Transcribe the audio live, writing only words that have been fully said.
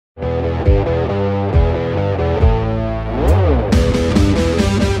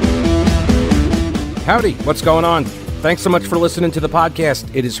Howdy, what's going on? Thanks so much for listening to the podcast.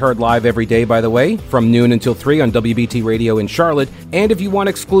 It is heard live every day, by the way, from noon until 3 on WBT Radio in Charlotte. And if you want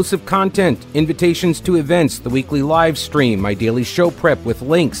exclusive content, invitations to events, the weekly live stream, my daily show prep with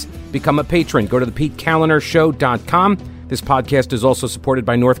links, become a patron. Go to thepetekallinershow.com. This podcast is also supported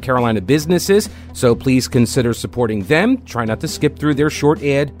by North Carolina businesses, so please consider supporting them. Try not to skip through their short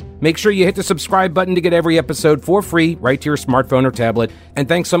ad. Make sure you hit the subscribe button to get every episode for free right to your smartphone or tablet. And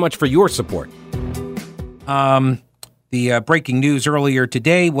thanks so much for your support. The breaking news earlier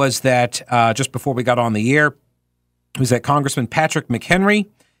today was that just before we got on the air, was that Congressman Patrick McHenry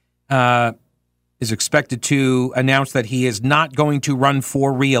is expected to announce that he is not going to run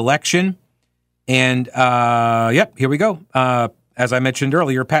for re-election. And, here we go. As I mentioned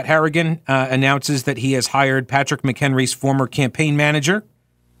earlier, Pat Harrigan announces that he has hired Patrick McHenry's former campaign manager.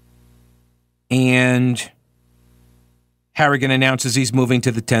 And Harrigan announces he's moving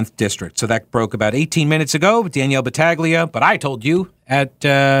to the 10th district. So that broke about 18 minutes ago with Danielle Battaglia, but I told you at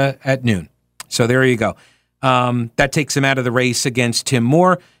noon. So there you go. That takes him out of the race against Tim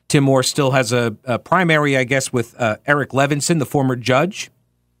Moore. Tim Moore still has a primary, I guess, with Eric Levinson, the former judge.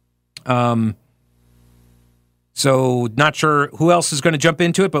 So not sure who else is going to jump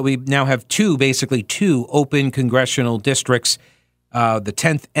into it, but we now have two open congressional districts, the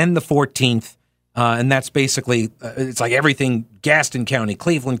 10th and the 14th. And that's basically, it's like everything, Gaston County,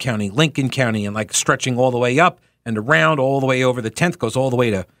 Cleveland County, Lincoln County, and like stretching all the way up and around all the way over. The 10th goes all the way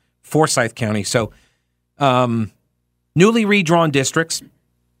to Forsyth County. So newly redrawn districts,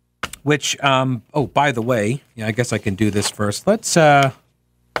 which, by the way, I guess I can do this first. Let's, hang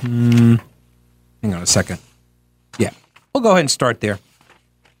on a second. Yeah, we'll go ahead and start there.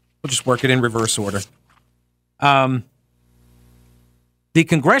 We'll just work it in reverse order. The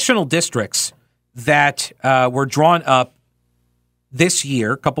congressional districts that were drawn up this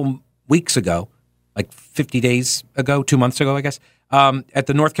year, a couple weeks ago, like 50 days ago, 2 months ago, I guess, at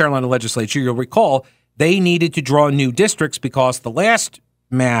the North Carolina legislature, you'll recall, they needed to draw new districts because the last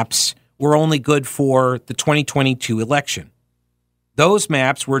maps were only good for the 2022 election. Those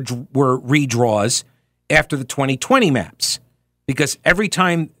maps were redraws after the 2020 maps, because every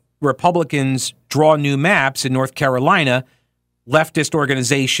time Republicans draw new maps in North Carolina, leftist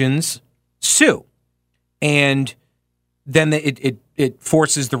organizations sue. And then it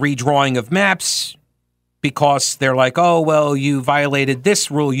forces the redrawing of maps because they're like, oh, well, you violated this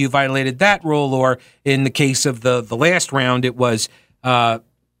rule, you violated that rule, or in the case of the last round, it was they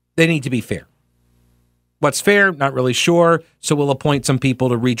need to be fair. What's fair? Not really sure. So we'll appoint some people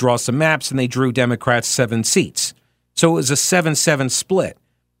to redraw some maps, and they drew Democrats 7 seats. So it was a 7-7 split.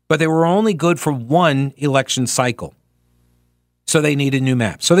 But they were only good for one election cycle. So they needed new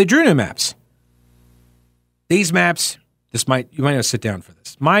maps. So they drew new maps. These maps, you might want to sit down for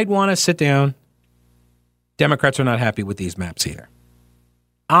this. Might want to sit down. Democrats are not happy with these maps either.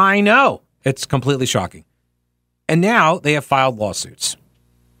 I know. It's completely shocking. And now they have filed lawsuits.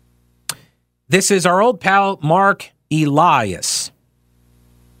 This is our old pal, Mark Elias.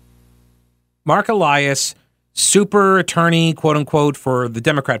 Mark Elias, super attorney, quote unquote, for the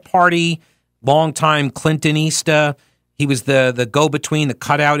Democrat Party, longtime Clintonista. He was the go-between, the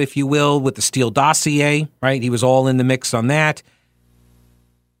cutout, if you will, with the Steele dossier, right? He was all in the mix on that.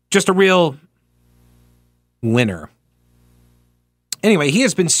 Just a real winner. Anyway, he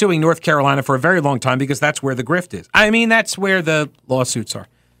has been suing North Carolina for a very long time because that's where the grift is. I mean, that's where the lawsuits are.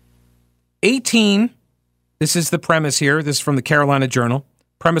 18, this is the premise here. This is from the Carolina Journal.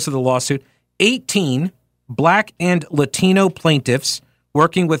 Premise of the lawsuit. 18 Black and Latino plaintiffs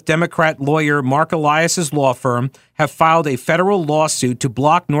working with Democrat lawyer Mark Elias's law firm, have filed a federal lawsuit to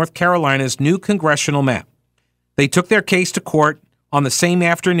block North Carolina's new congressional map. They took their case to court on the same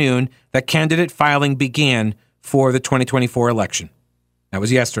afternoon that candidate filing began for the 2024 election. That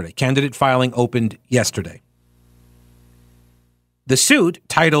was yesterday. Candidate filing opened yesterday. The suit,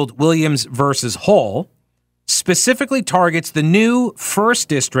 titled Williams versus Hall, specifically targets the new 1st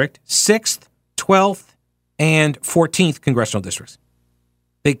District, 6th, 12th, and 14th congressional districts.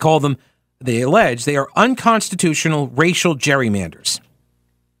 They allege they are unconstitutional racial gerrymanders.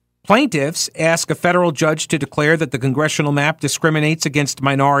 Plaintiffs ask a federal judge to declare that the congressional map discriminates against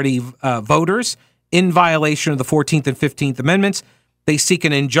minority voters in violation of the 14th and 15th Amendments. They seek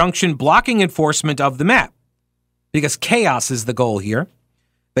an injunction blocking enforcement of the map because chaos is the goal here.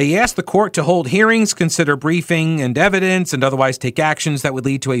 They ask the court to hold hearings, consider briefing and evidence, and otherwise take actions that would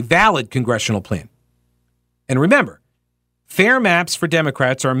lead to a valid congressional plan. And remember, fair maps for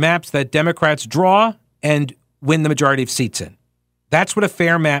Democrats are maps that Democrats draw and win the majority of seats in. That's what a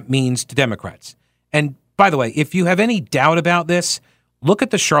fair map means to Democrats. And by the way, if you have any doubt about this, look at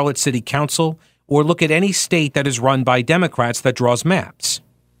the Charlotte City Council. or look at any state that is run by Democrats that draws maps.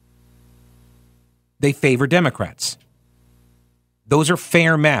 They favor Democrats. Those are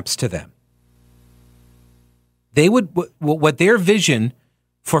fair maps to them. They would, what their vision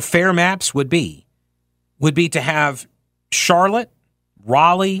for fair maps would be to have Charlotte,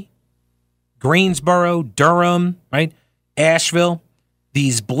 Raleigh, Greensboro, Durham, right, Asheville,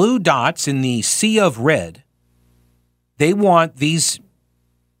 these blue dots in the sea of red. They want these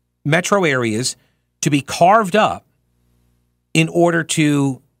metro areas to be carved up in order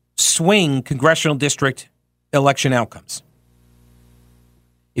to swing congressional district election outcomes.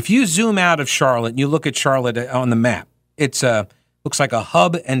 If you zoom out of Charlotte and you look at Charlotte on the map, it's looks like a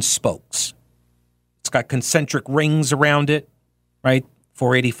hub and spokes. It's got concentric rings around it, right?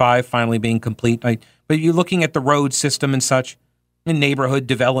 485 finally being complete. Right? But you're looking at the road system and such, and neighborhood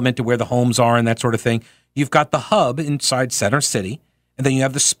development to where the homes are and that sort of thing. You've got the hub inside Center City, and then you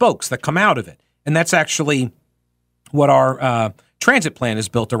have the spokes that come out of it. And that's actually what our transit plan is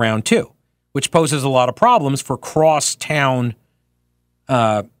built around, too, which poses a lot of problems for cross-town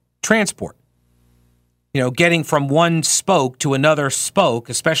transport. You know, getting from one spoke to another spoke,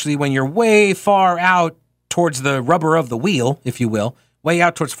 especially when you're way far out towards the rubber of the wheel, if you will, way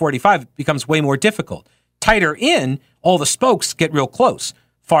out towards 45, it becomes way more difficult. Tighter in, all the spokes get real close.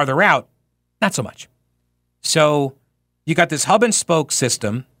 Farther out, not so much. So you got this hub and spoke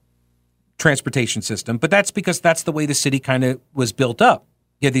system, transportation system, but that's because that's the way the city kind of was built up.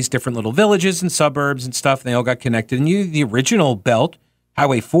 You had these different little villages and suburbs and stuff, and they all got connected. And the original belt,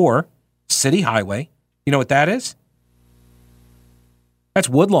 Highway 4, City Highway, you know what that is? That's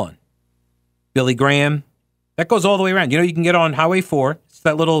Woodlawn. Billy Graham. That goes all the way around. You know, you can get on Highway 4. It's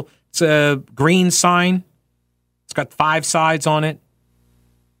that little, it's a green sign. It's got 5 sides on it.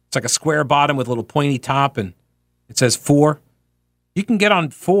 It's like a square bottom with a little pointy top, and it says 4. You can get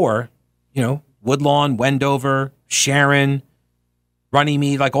on 4, you know, Woodlawn, Wendover, Sharon,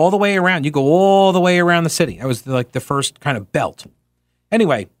 Runnymede, like all the way around. You go all the way around the city. That was like the first kind of belt.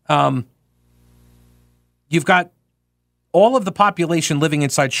 Anyway, you've got all of the population living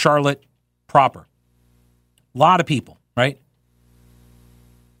inside Charlotte proper. A lot of people, right?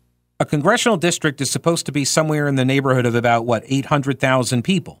 A congressional district is supposed to be somewhere in the neighborhood of about, 800,000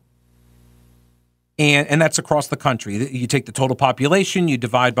 people. And that's across the country. You take the total population, you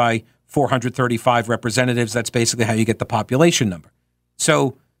divide by 435 representatives. That's basically how you get the population number.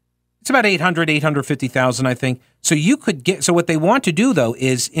 So it's about 850,000, I think. So you could get, so what they want to do, though,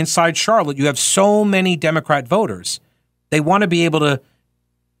 is inside Charlotte, you have so many Democrat voters. They want to be able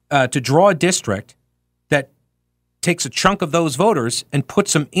to draw a district that takes a chunk of those voters and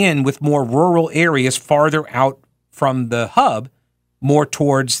puts them in with more rural areas farther out from the hub, more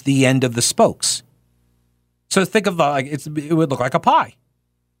towards the end of the spokes. So think of it would look like a pie,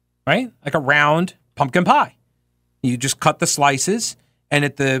 right? Like a round pumpkin pie. You just cut the slices, and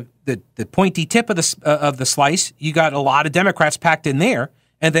at the pointy tip of the slice, you got a lot of Democrats packed in there,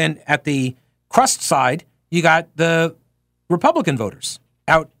 and then at the crust side, you got the Republican voters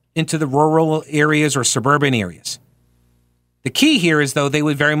out into the rural areas or suburban areas. The key here is, though, they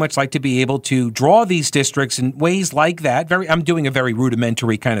would very much like to be able to draw these districts in ways like that. I'm doing a very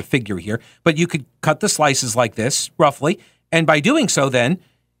rudimentary kind of figure here, but you could cut the slices like this, roughly, and by doing so, then,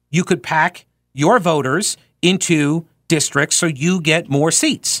 you could pack your voters into districts so you get more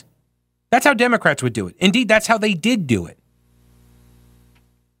seats. That's how Democrats would do it. Indeed, that's how they did do it.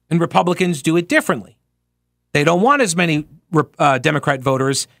 And Republicans do it differently. They don't want as many Democrat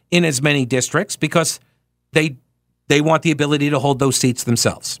voters in as many districts because they want the ability to hold those seats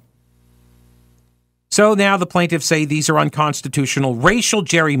themselves. So now the plaintiffs say these are unconstitutional racial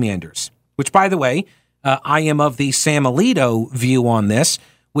gerrymanders, which, by the way, I am of the Sam Alito view on this,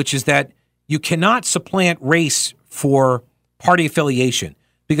 which is that you cannot supplant race for party affiliation.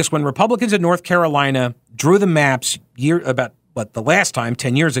 Because when Republicans in North Carolina drew the maps the last time,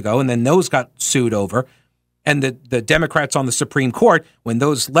 10 years ago, and then those got sued over, and the Democrats on the Supreme Court, when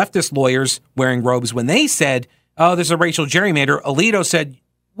those leftist lawyers wearing robes, when they said, oh, there's a racial gerrymander, Alito said,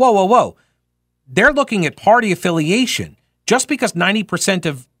 whoa. They're looking at party affiliation. Just because 90%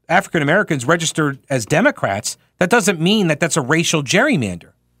 of African Americans registered as Democrats, that doesn't mean that that's a racial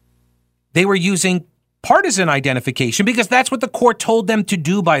gerrymander. They were using partisan identification because that's what the court told them to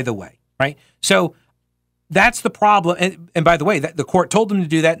do, by the way, right? So that's the problem. And by the way, the court told them to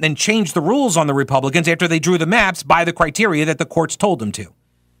do that and then changed the rules on the Republicans after they drew the maps by the criteria that the courts told them to.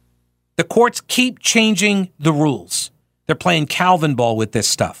 The courts keep changing the rules. They're playing Calvin ball with this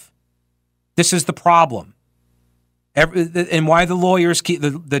stuff. This is the problem. And why the lawyers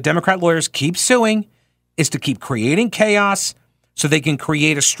the Democrat lawyers keep suing is to keep creating chaos so they can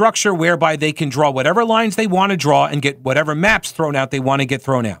create a structure whereby they can draw whatever lines they want to draw and get whatever maps thrown out they want to get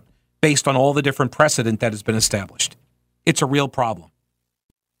thrown out based on all the different precedent that has been established. It's a real problem.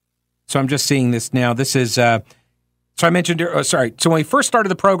 So I'm just seeing this now. This is, so I mentioned, so when we first started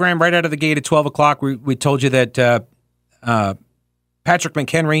the program, right out of the gate at 12 o'clock, we told you that Patrick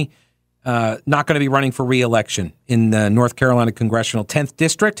McHenry not going to be running for re-election in the North Carolina Congressional 10th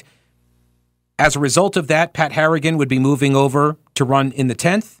District. As a result of that, Pat Harrigan would be moving over to run in the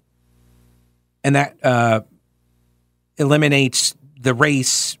 10th, and that eliminates the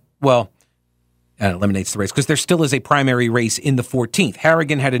race. Well, eliminates the race because there still is a primary race in the 14th.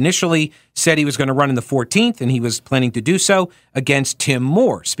 Harrigan had initially said he was going to run in the 14th, and he was planning to do so against Tim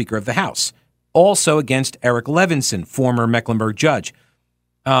Moore, Speaker of the House, also against Eric Levinson, former Mecklenburg judge.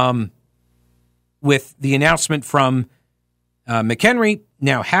 With the announcement from McHenry,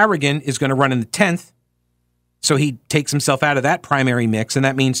 now Harrigan is going to run in the 10th, so he takes himself out of that primary mix, and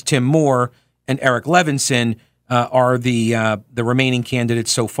that means Tim Moore and Eric Levinson are the remaining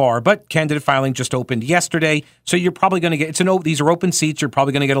candidates so far. But candidate filing just opened yesterday, so you're probably going to get these are open seats. You're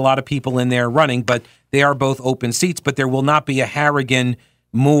probably going to get a lot of people in there running, but they are both open seats. But there will not be a Harrigan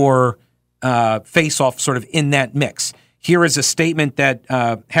Moore face-off sort of in that mix. Here is a statement that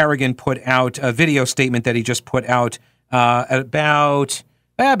Harrigan put out, a video statement that he just put out at about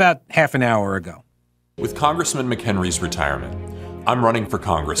half an hour ago. With Congressman McHenry's retirement, I'm running for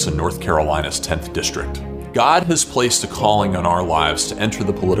Congress in North Carolina's 10th District. God has placed a calling on our lives to enter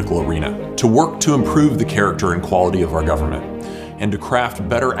the political arena, to work to improve the character and quality of our government, and to craft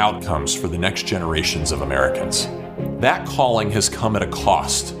better outcomes for the next generations of Americans. That calling has come at a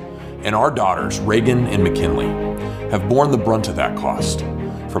cost, and our daughters, Reagan and McKinley, have borne the brunt of that cost.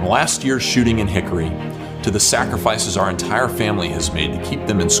 From last year's shooting in Hickory to the sacrifices our entire family has made to keep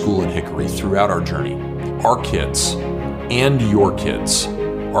them in school in Hickory throughout our journey, our kids and your kids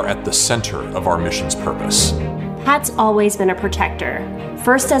are at the center of our mission's purpose. Pat's always been a protector,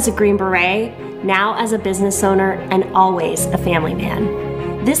 first as a Green Beret, now as a business owner, and always a family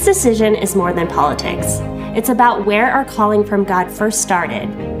man. This decision is more than politics. It's about where our calling from God first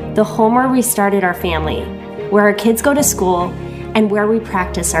started, the home where we started our family, where our kids go to school, and where we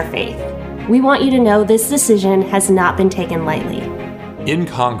practice our faith. We want you to know this decision has not been taken lightly. In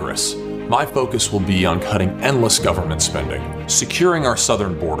Congress, my focus will be on cutting endless government spending, securing our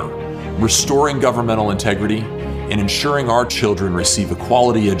southern border, restoring governmental integrity, and ensuring our children receive a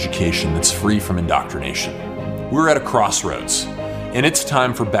quality education that's free from indoctrination. We're at a crossroads, and it's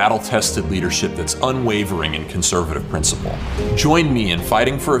time for battle-tested leadership that's unwavering in conservative principle. Join me in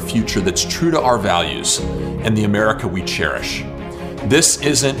fighting for a future that's true to our values and the America we cherish. This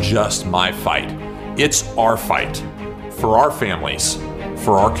isn't just my fight, it's our fight. For our families,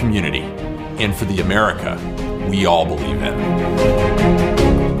 for our community, and for the America we all believe in.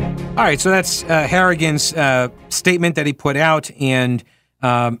 All right, so that's Harrigan's statement that he put out, and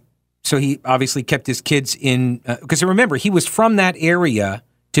so he obviously kept his kids in, because remember, he was from that area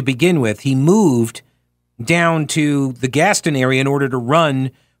to begin with. He moved down to the Gaston area in order to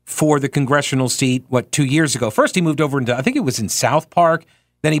run for the congressional seat, 2 years ago. First, he moved over into, I think it was in South Park.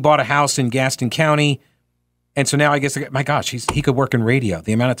 Then he bought a house in Gaston County. And so now I guess, my gosh, he could work in radio.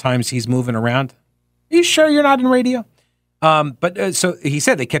 The amount of times he's moving around. Are you sure you're not in radio? But so he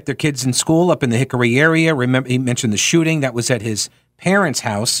said they kept their kids in school up in the Hickory area. Remember, he mentioned the shooting that was at his parents'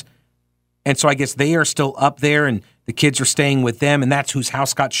 house. And so I guess they are still up there and the kids are staying with them. And that's whose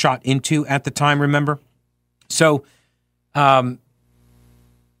house got shot into at the time, remember? So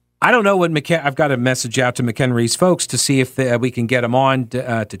I don't know what I've got a message out to McHenry's folks to see if we can get them on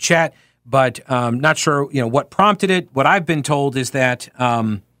to chat. But not sure, what prompted it. What I've been told is that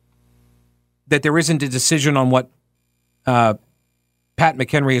that there isn't a decision on what Patrick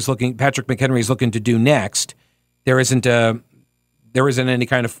McHenry is looking to do next. There isn't any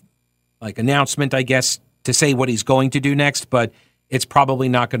kind of announcement, I guess, to say what he's going to do next. But it's probably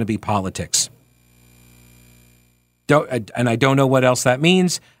not going to be politics. And I don't know what else that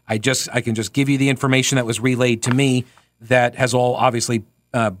means. I can just give you the information that was relayed to me that has all obviously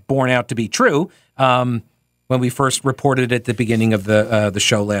borne out to be true when we first reported at the beginning of the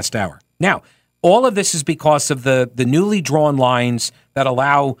show last hour. Now, all of this is because of the newly drawn lines that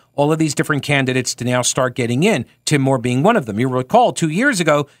allow all of these different candidates to now start getting in, Tim Moore being one of them. You recall 2 years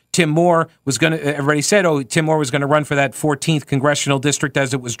ago, everybody said, Tim Moore was going to run for that 14th congressional district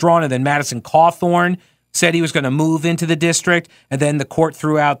as it was drawn, and then Madison Cawthorn said he was going to move into the district, and then the court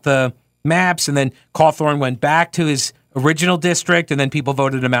threw out the maps, and then Cawthorn went back to his original district, and then people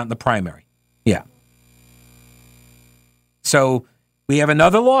voted him out in the primary. Yeah. So we have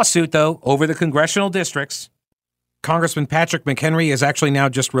another lawsuit, though, over the congressional districts. Congressman Patrick McHenry has actually now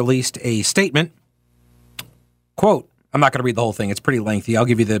just released a statement. Quote, I'm not going to read the whole thing. It's pretty lengthy. I'll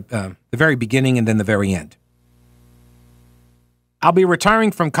give you the very beginning and then the very end. I'll be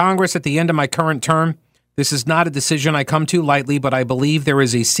retiring from Congress at the end of my current term. This is not a decision I come to lightly, but I believe there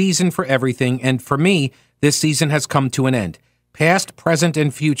is a season for everything, and for me, this season has come to an end. Past, present,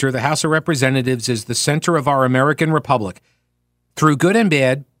 and future, the House of Representatives is the center of our American Republic. Through good and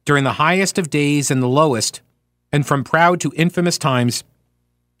bad, during the highest of days and the lowest, and from proud to infamous times,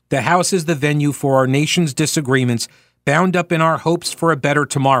 the House is the venue for our nation's disagreements, bound up in our hopes for a better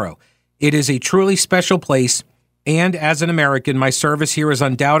tomorrow. It is a truly special place, and as an American, my service here is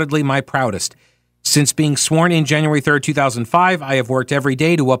undoubtedly my proudest. Since being sworn in January 3rd, 2005, I have worked every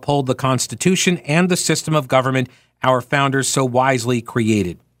day to uphold the Constitution and the system of government our founders so wisely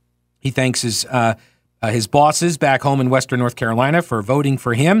created. He thanks his bosses back home in Western North Carolina for voting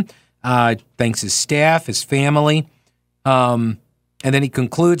for him. Thanks his staff, his family. And then he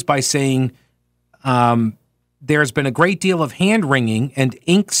concludes by saying, there's been a great deal of hand-wringing and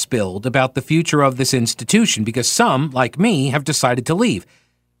ink spilled about the future of this institution because some, like me, have decided to leave.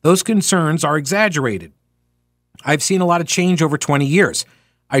 Those concerns are exaggerated. I've seen a lot of change over 20 years.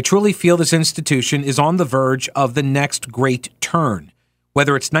 I truly feel this institution is on the verge of the next great turn.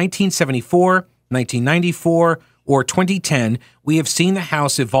 Whether it's 1974, 1994, or 2010, we have seen the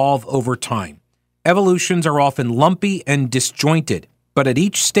House evolve over time. Evolutions are often lumpy and disjointed, but at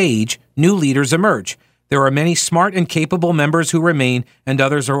each stage, new leaders emerge. There are many smart and capable members who remain, and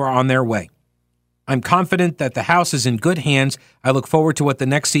others are on their way. I'm confident that the House is in good hands. I look forward to what the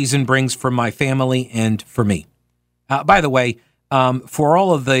next season brings for my family and for me. By the way, for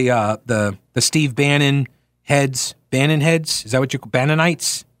all of the Steve Bannon heads, is that what you call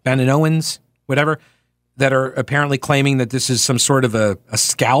Bannonites, Bannonowans, whatever, that are apparently claiming that this is some sort of a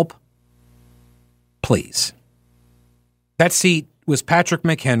scalp? Please. That seat was Patrick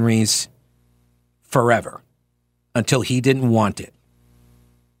McHenry's forever until he didn't want it.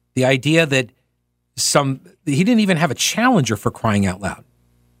 The idea that he didn't even have a challenger, for crying out loud.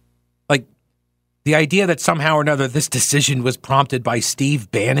 Like, the idea that somehow or another this decision was prompted by Steve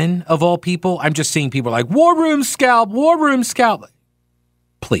Bannon, of all people. I'm just seeing people like, war room scalp.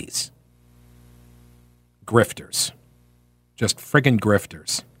 Please. Grifters. Just friggin'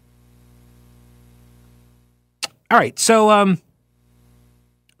 grifters. All right, so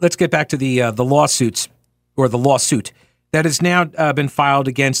let's get back to the lawsuits, or the lawsuit that has now been filed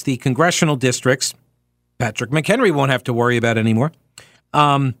against the congressional districts Patrick McHenry won't have to worry about anymore.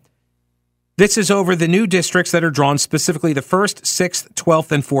 This is over the new districts that are drawn, specifically the 1st, 6th,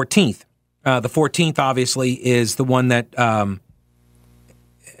 12th, and 14th. The 14th, obviously, is the one that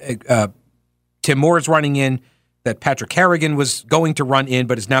Tim Moore is running in, that Patrick Harrigan was going to run in,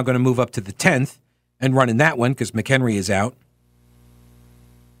 but is now going to move up to the 10th and run in that one because McHenry is out.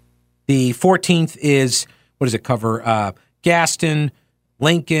 The 14th is, what does it cover? Gaston,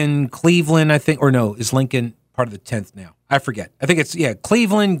 Lincoln, Cleveland, I think, or no, is Lincoln part of the 10th now? I forget. I think it's,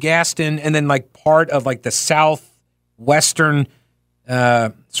 Cleveland, Gaston, and then like part of like the southwestern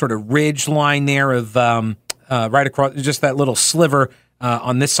sort of ridge line there of right across, just that little sliver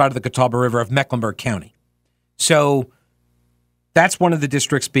on this side of the Catawba River of Mecklenburg County. So that's one of the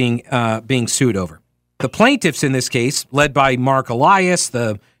districts being sued over. The plaintiffs in this case, led by Mark Elias,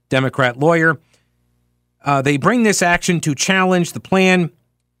 the Democrat lawyer, they bring this action to challenge the plan,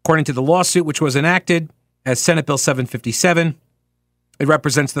 according to the lawsuit, which was enacted as Senate Bill 757. It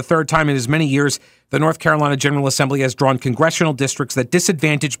represents the third time in as many years the North Carolina General Assembly has drawn congressional districts that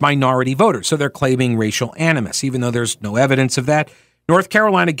disadvantage minority voters. So they're claiming racial animus, even though there's no evidence of that. North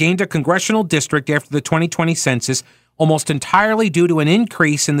Carolina gained a congressional district after the 2020 census, almost entirely due to an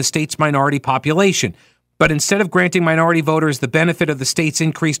increase in the state's minority population. But instead of granting minority voters the benefit of the state's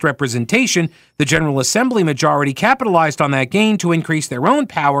increased representation, the General Assembly majority capitalized on that gain to increase their own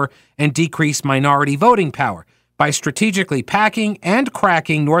power and decrease minority voting power. By strategically packing and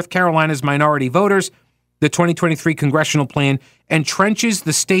cracking North Carolina's minority voters, the 2023 congressional plan entrenches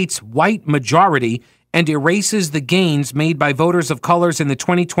the state's white majority and erases the gains made by voters of colors in the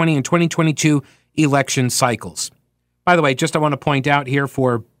 2020 and 2022 election cycles. By the way, just I want to point out here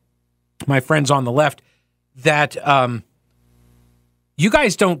for my friends on the left, that you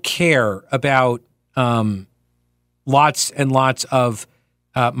guys don't care about lots and lots of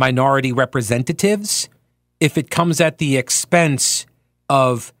minority representatives if it comes at the expense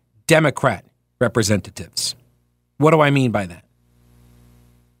of Democrat representatives. What do I mean by that?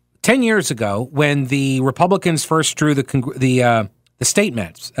 10 years ago, when the Republicans first drew the state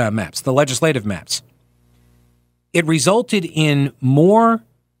maps, the legislative maps, it resulted in more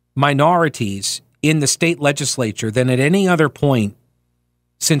minorities in the state legislature than at any other point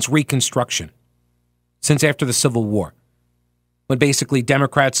since Reconstruction, since after the Civil War, when basically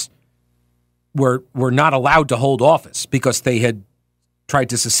Democrats were not allowed to hold office because they had tried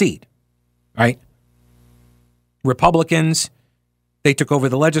to secede, right? Republicans, they took over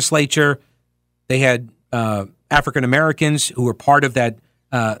the legislature. They had African Americans who were part of that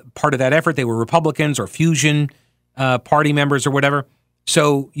effort. They were Republicans or fusion party members or whatever.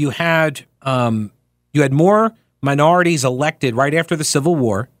 So you had more minorities elected right after the Civil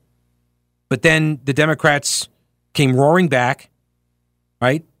War, but then the Democrats came roaring back,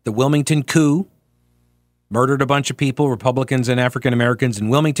 right? The Wilmington coup murdered a bunch of people, Republicans and African Americans in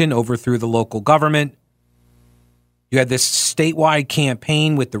Wilmington, overthrew the local government. You had this statewide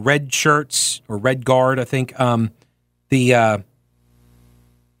campaign with the red shirts or Red Guard, I think.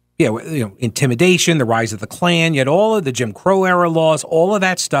 Intimidation, the rise of the Klan. You had all of the Jim Crow era laws, all of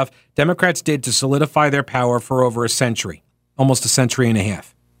that stuff Democrats did to solidify their power for over a century, almost a century and a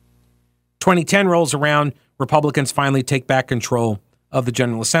half. 2010 rolls around. Republicans finally take back control of the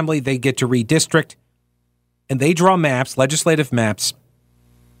General Assembly. They get to redistrict, and they draw maps, legislative maps,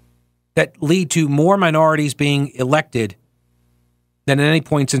 that lead to more minorities being elected than at any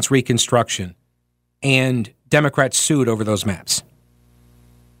point since Reconstruction. And Democrats sued over those maps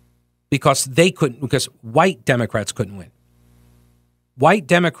because white Democrats couldn't win. White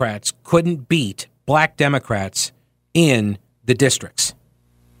Democrats couldn't beat black Democrats in the districts.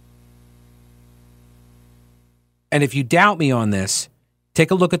 And if you doubt me on this,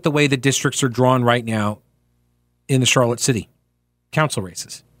 take a look at the way the districts are drawn right now in the Charlotte City council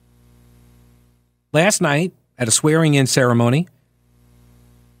races. Last night, at a swearing-in ceremony,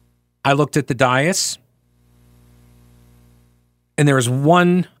 I looked at the dais, and there was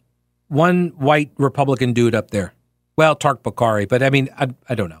one white Republican dude up there. Well, Tark Bakari, but I mean,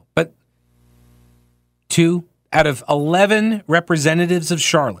 I don't know. But 2 out of 11 representatives of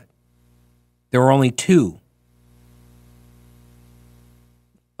Charlotte, there were only 2.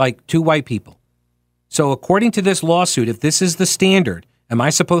 Like 2 white people. So according to this lawsuit, if this is the standard, am I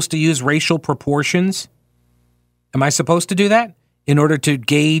supposed to use racial proportions? Am I supposed to do that in order to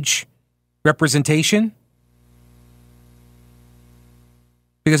gauge representation?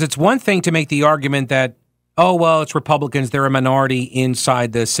 Because it's one thing to make the argument that, oh, well, it's Republicans, they're a minority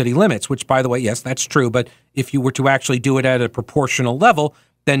inside the city limits, which, by the way, yes, that's true. But if you were to actually do it at a proportional level,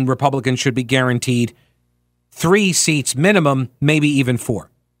 then Republicans should be guaranteed 3 seats minimum, maybe even 4.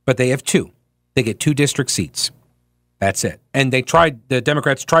 But they have 2. They get 2 district seats. That's it. And the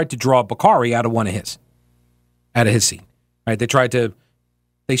Democrats tried to draw Bakari out of his seat. Right?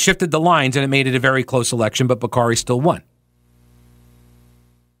 They shifted the lines and it made it a very close election, but Bakari still won.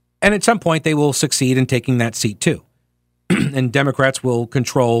 And at some point they will succeed in taking that seat too. And Democrats will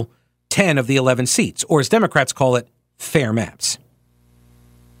control 10 of the 11 seats, or as Democrats call it, fair maps.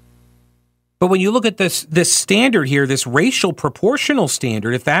 But when you look at this standard here, this racial proportional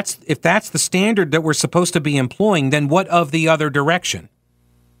standard, if that's the standard that we're supposed to be employing, then what of the other direction?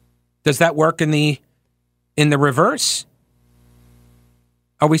 Does that work in the reverse?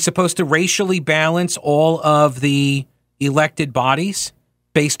 Are we supposed to racially balance all of the elected bodies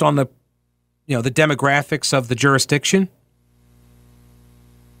based on the demographics of the jurisdiction?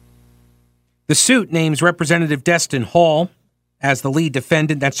 The suit names Representative Destin Hall as the lead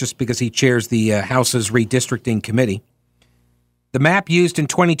defendant. That's just because he chairs the House's redistricting committee. The map used in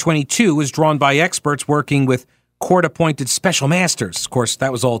 2022 was drawn by experts working with court-appointed special masters. Of course,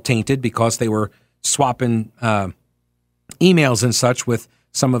 that was all tainted because they were swapping emails and such with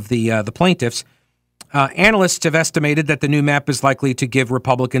some of the plaintiffs. Analysts have estimated that the new map is likely to give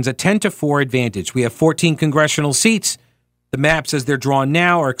Republicans a 10-4 advantage. We have 14 congressional seats. The maps, as they're drawn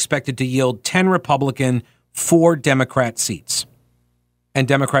now, are expected to yield 10 Republican, 4 Democrat seats. And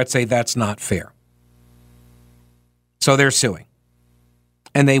Democrats say that's not fair. So they're suing.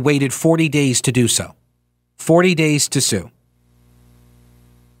 And they waited 40 days to do so. 40 days to sue.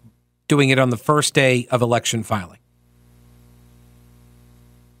 Doing it on the first day of election filing.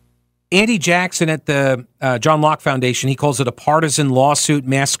 Andy Jackson at the John Locke Foundation, he calls it a partisan lawsuit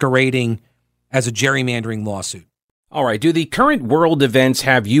masquerading as a gerrymandering lawsuit. All right. Do the current world events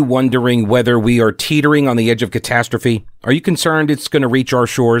have you wondering whether we are teetering on the edge of catastrophe? Are you concerned it's going to reach our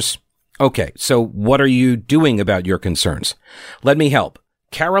shores? Okay. So what are you doing about your concerns? Let me help.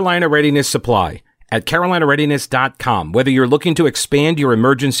 Carolina Readiness Supply at carolinareadiness.com. Whether you're looking to expand your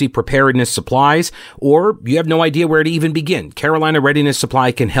emergency preparedness supplies or you have no idea where to even begin, Carolina Readiness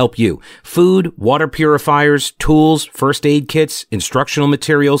Supply can help you. Food, water purifiers, tools, first aid kits, instructional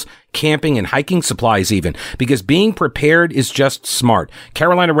materials. camping, and hiking supplies even, because being prepared is just smart.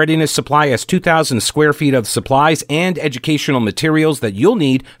 Carolina Readiness Supply has 2,000 square feet of supplies and educational materials that you'll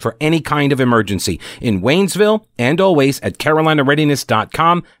need for any kind of emergency. In Waynesville and always at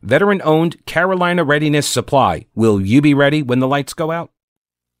carolinareadiness.com, veteran-owned Carolina Readiness Supply. Will you be ready when the lights go out?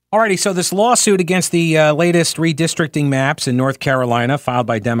 Alrighty, so this lawsuit against the latest redistricting maps in North Carolina filed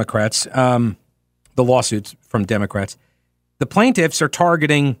by Democrats, the lawsuits from Democrats, the plaintiffs are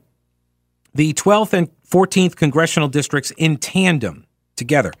targeting the 12th and 14th congressional districts in tandem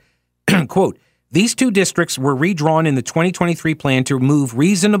together. Quote, these two districts were redrawn in the 2023 plan to move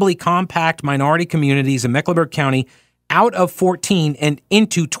reasonably compact minority communities in Mecklenburg County out of 14 and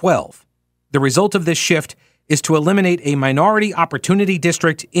into 12. The result of this shift is to eliminate a minority opportunity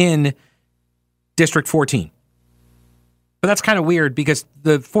district in District 14. But that's kind of weird because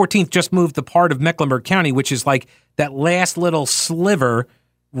the 14th just moved the part of Mecklenburg County, which is like that last little sliver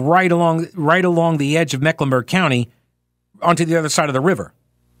right along the edge of Mecklenburg County onto the other side of the river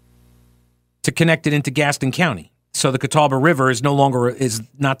to connect it into Gaston County. So the Catawba River is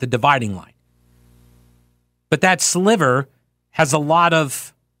not the dividing line. But that sliver has a lot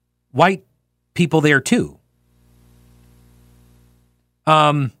of white people there too.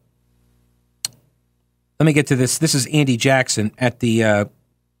 Let me get to this. This is Andy Jackson at the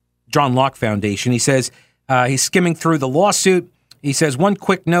John Locke Foundation. He says he's skimming through the lawsuit. He says, one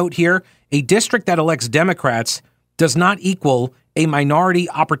quick note here, a district that elects Democrats does not equal a minority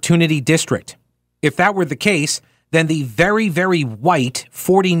opportunity district. If that were the case, then the very, very white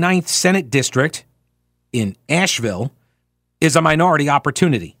 49th Senate District in Asheville is a minority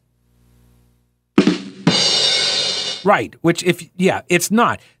opportunity. Right, which it's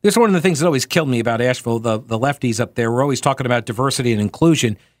not. This is one of the things that always killed me about Asheville. The lefties up there were always talking about diversity and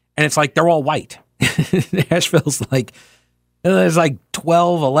inclusion, and it's like they're all white. Asheville's like, there's like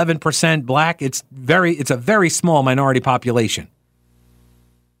 12, 11% black. It's a very small minority population.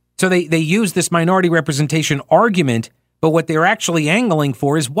 So they use this minority representation argument, but what they're actually angling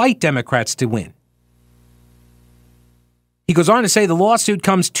for is white Democrats to win. He goes on to say the lawsuit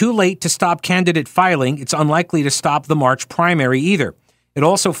comes too late to stop candidate filing. It's unlikely to stop the March primary either. It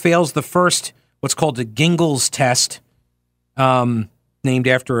also fails the first, what's called the Gingles test, named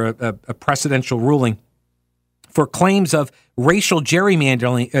after a precedential ruling, for claims of racial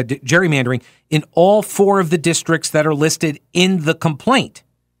gerrymandering in all four of the districts that are listed in the complaint.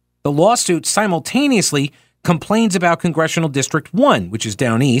 The lawsuit simultaneously complains about Congressional District 1, which is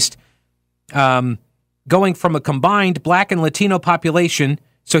down east, going from a combined black and Latino population.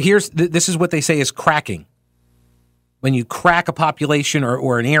 So this is what they say is cracking. When you crack a population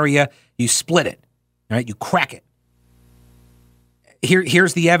or an area, you split it, right? You crack it.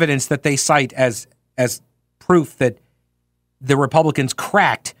 Here's the evidence that they cite as proof that the Republicans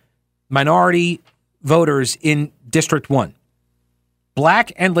cracked minority voters in District 1.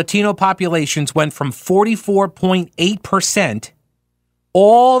 Black and Latino populations went from 44.8%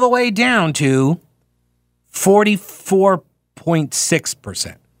 all the way down to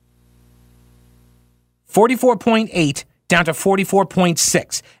 44.6%. 44.8 down to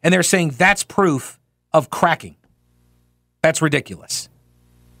 44.6. And they're saying that's proof of cracking. That's ridiculous.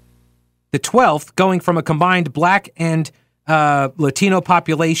 The 12th, going from a combined black and Latino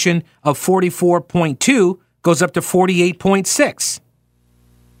population of 44.2, goes up to 48.6.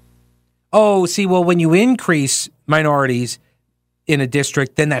 Oh, see, well, when you increase minorities in a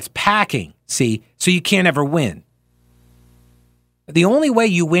district, then that's packing. See, so you can't ever win. The only way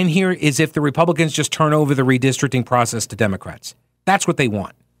you win here is if the Republicans just turn over the redistricting process to Democrats. That's what they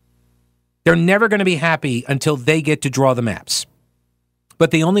want. They're never going to be happy until they get to draw the maps.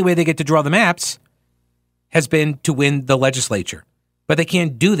 But the only way they get to draw the maps has been to win the legislature. But they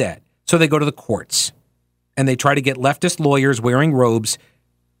can't do that. So they go to the courts. And they try to get leftist lawyers wearing robes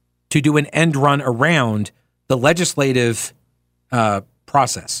to do an end run around the legislative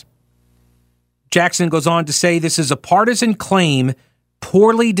process. Jackson goes on to say this is a partisan claim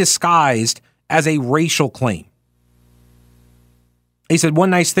poorly disguised as a racial claim. He said one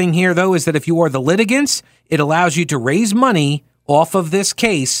nice thing here, though, is that if you are the litigants, it allows you to raise money off of this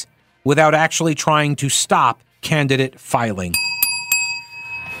case without actually trying to stop candidate filing.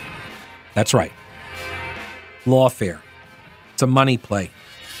 That's right. Lawfare. It's a money play.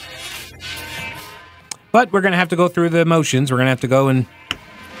 But we're going to have to go through the motions. We're going to have to go and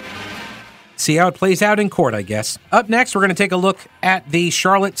see how it plays out in court, I guess. Up next, we're going to take a look at the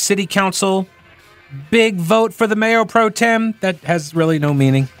Charlotte City Council big vote for the mayor pro tem. That has really no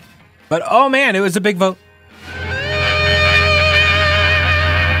meaning. But, oh man, it was a big vote.